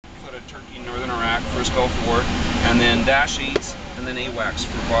Turkey and Northern Iraq, first Gulf War, and then Dash 8s, and then AWACS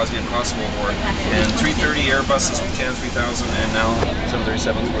for Bosnia and Kosovo War, and 330 Airbuses with CAN 3000, and now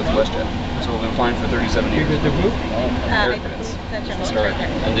 737s with WestJet. So we've been flying for 37 years. Air cadets. Started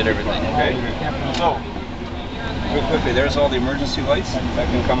and did everything, okay? So, real quickly, there's all the emergency lights that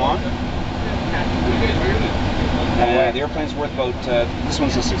can come on. The airplane's worth about, this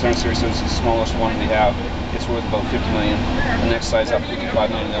one's a 600 series, so it's the smallest one we have. It's worth about 50 million. The next size up, 55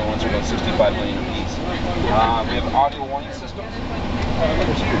 million. The other ones are about 65 million apiece. We have audio warning systems.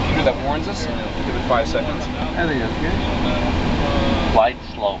 There's a computer that warns us. Give it 5 seconds. I think that's good. Glide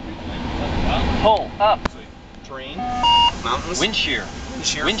slow. Pull up. So, terrain, mountains. Wind shear. Wind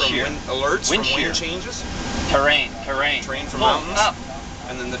shear. Wind alerts wind from shear. wind changes. Terrain. Terrain from Pull mountains. up.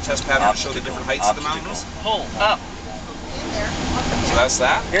 And then the test pattern show the different heights of the mountains. Pull up. So that's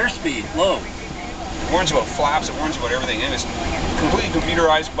that. Airspeed low. It warns about flaps, it warns about everything, and it's completely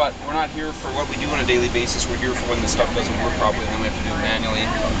computerized, but we're not here for what we do on a daily basis. We're here for when the stuff doesn't work properly and we have to do it manually,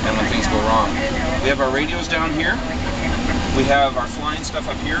 and when things go wrong. We have our radios down here. We have our flying stuff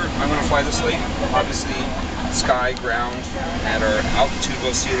up here. I'm going to fly this lake. Obviously, sky, ground, and our altitude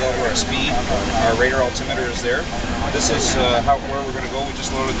above sea level, our speed. Our radar altimeter is there. This is where we're going to go. We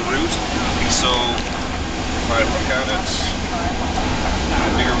just loaded the route. So, if I look at it in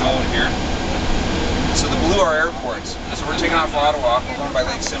a bigger mode here. So the blue are airports. So we're taking off Ottawa, we're going by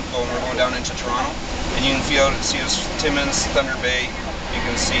Lake Simcoe, and we're going down into Toronto. And you can see us Timmins, Thunder Bay. You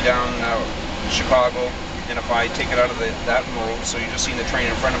can see down Chicago. And if I take it out of that mode, so you're just seeing the train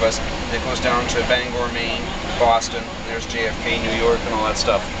in front of us, and it goes down to Bangor, Maine, Boston. There's JFK, New York, and all that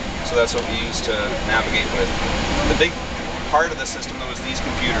stuff. So that's what we use to navigate with. The big part of the system, though, is these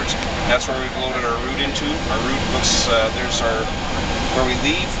computers. That's where we've loaded our route into. Our route looks, there's where we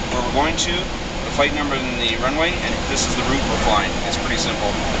leave, where we're going to, the flight number and the runway, and this is the route we're flying. It's pretty simple.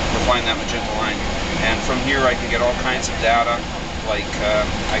 We're flying that magenta line. And from here I can get all kinds of data, like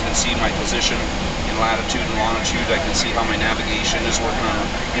I can see my position in latitude and longitude. I can see how my navigation is working on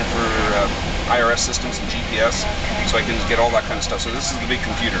for IRS systems and GPS, so I can get all that kind of stuff. So this is the big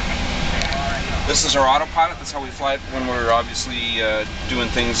computer. This is our autopilot. That's how we fly it when we're obviously doing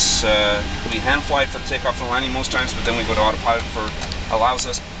things. We hand fly it for the takeoff and landing most times, but then we go to autopilot for allows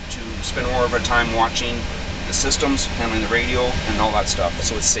us to spend more of our time watching the systems, handling the radio, and all that stuff.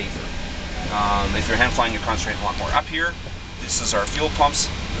 So it's safer. If you're hand flying, you're concentrating a lot more. Up here, this is our fuel pumps.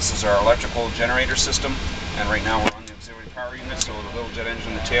 This is our electrical generator system, and right now we're on the auxiliary power unit, so the little jet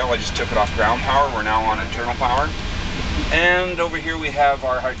engine in the tail, I just took it off ground power. We're now on internal power. And over here we have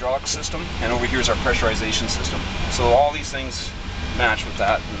our hydraulic system, and over here is our pressurization system. So all these things match with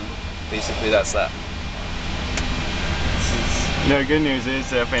that, and basically that's that. The good news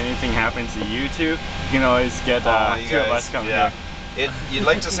is if anything happens to you two, you can always get two of us come here. You'd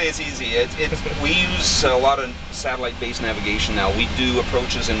like to say it's easy. We use a lot of satellite-based navigation now. We do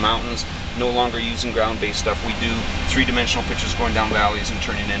approaches in mountains, no longer using ground-based stuff. We do three-dimensional pictures going down valleys and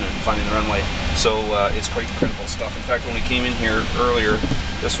turning in and finding the runway. So it's quite critical stuff. In fact, when we came in here earlier,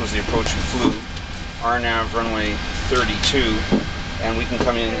 this was the approach we flew. RNAV runway 32. And we can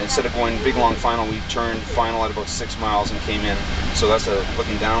come in, instead of going big long final, we turned final at about 6 miles and came in. So that's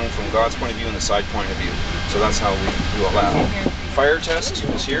looking down from God's point of view and the side point of view. So that's how we do all that. Fire test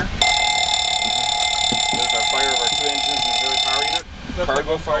is here. There's our fire of our 2 engines and auxiliary power unit.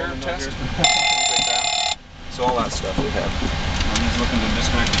 Cargo fire test. Things like that. So all that stuff we have. And he's looking to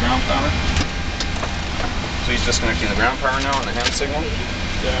disconnect the ground power. So he's disconnecting the ground power now and the hand signal.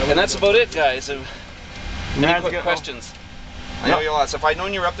 And that's about it, guys. Any quick questions? I know you a lot, so if I'd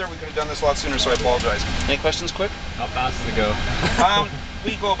known you were up there, we could have done this a lot sooner, so I apologize. Any questions quick? How fast does it go?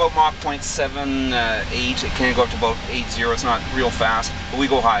 We go about Mach 0.78. It can go up to about 80. It's not real fast, but we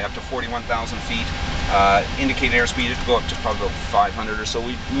go high, up to 41,000 feet. Indicated airspeed, it could go up to probably about 500 or so.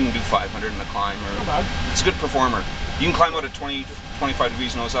 We can do 500 in the climb. It's a good performer. You can climb out at 20, 25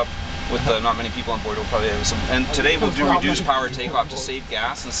 degrees nose up. With not many people on board, we'll probably have some. And today we'll do reduced power takeoff to save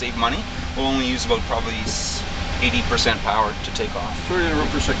gas and save money. We'll only use about probably 80% power to take off. Sorry to interrupt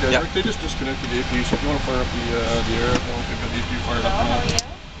for a second. Yeah. They just disconnected the APU, so if you want to fire up the air, I don't know if they've got the APU fired up now.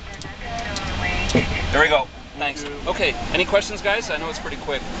 There we go. Thanks. Okay, any questions, guys? I know it's pretty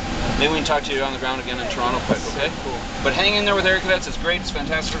quick. Maybe we can talk to you on the ground again in Toronto quick, okay? Cool. But hang in there with Air Cadets. It's great. It's a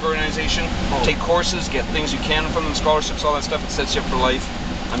fantastic organization. Take courses, get things you can from them, scholarships, all that stuff. It sets you up for life.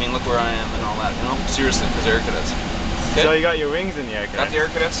 I mean, look where I am and all that, you know? Seriously, because Air Cadets. Okay? So you got your wings in the Air Cadets? Got the Air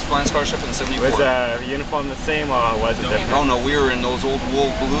Cadets, flying scholarship in 74. Was the uniform the same or was it different? Oh no, we were in those old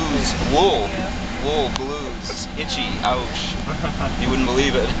wool blues. Wool blues. itchy. Ouch. You wouldn't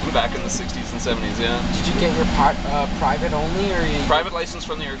believe it. Back in the 60s and 70s, yeah. Did you get your private only, or you... Private license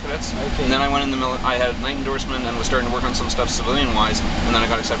from the Air Cadets. Okay. And then I went in the I had a night endorsement and was starting to work on some stuff civilian-wise, and then I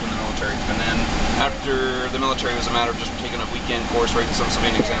got accepted in the military. And then after the military, it was a matter of just taking a weekend course, writing some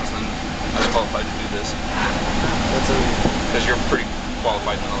civilian exams, and then I was qualified to do this. That's amazing. Because you're pretty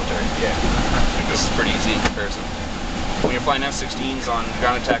qualified in the military. Yeah. This is pretty easy in comparison. When you're flying F-16s on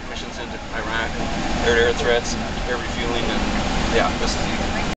ground attack missions into Iraq, air-to-air threats, air refueling, and yeah, this is easy.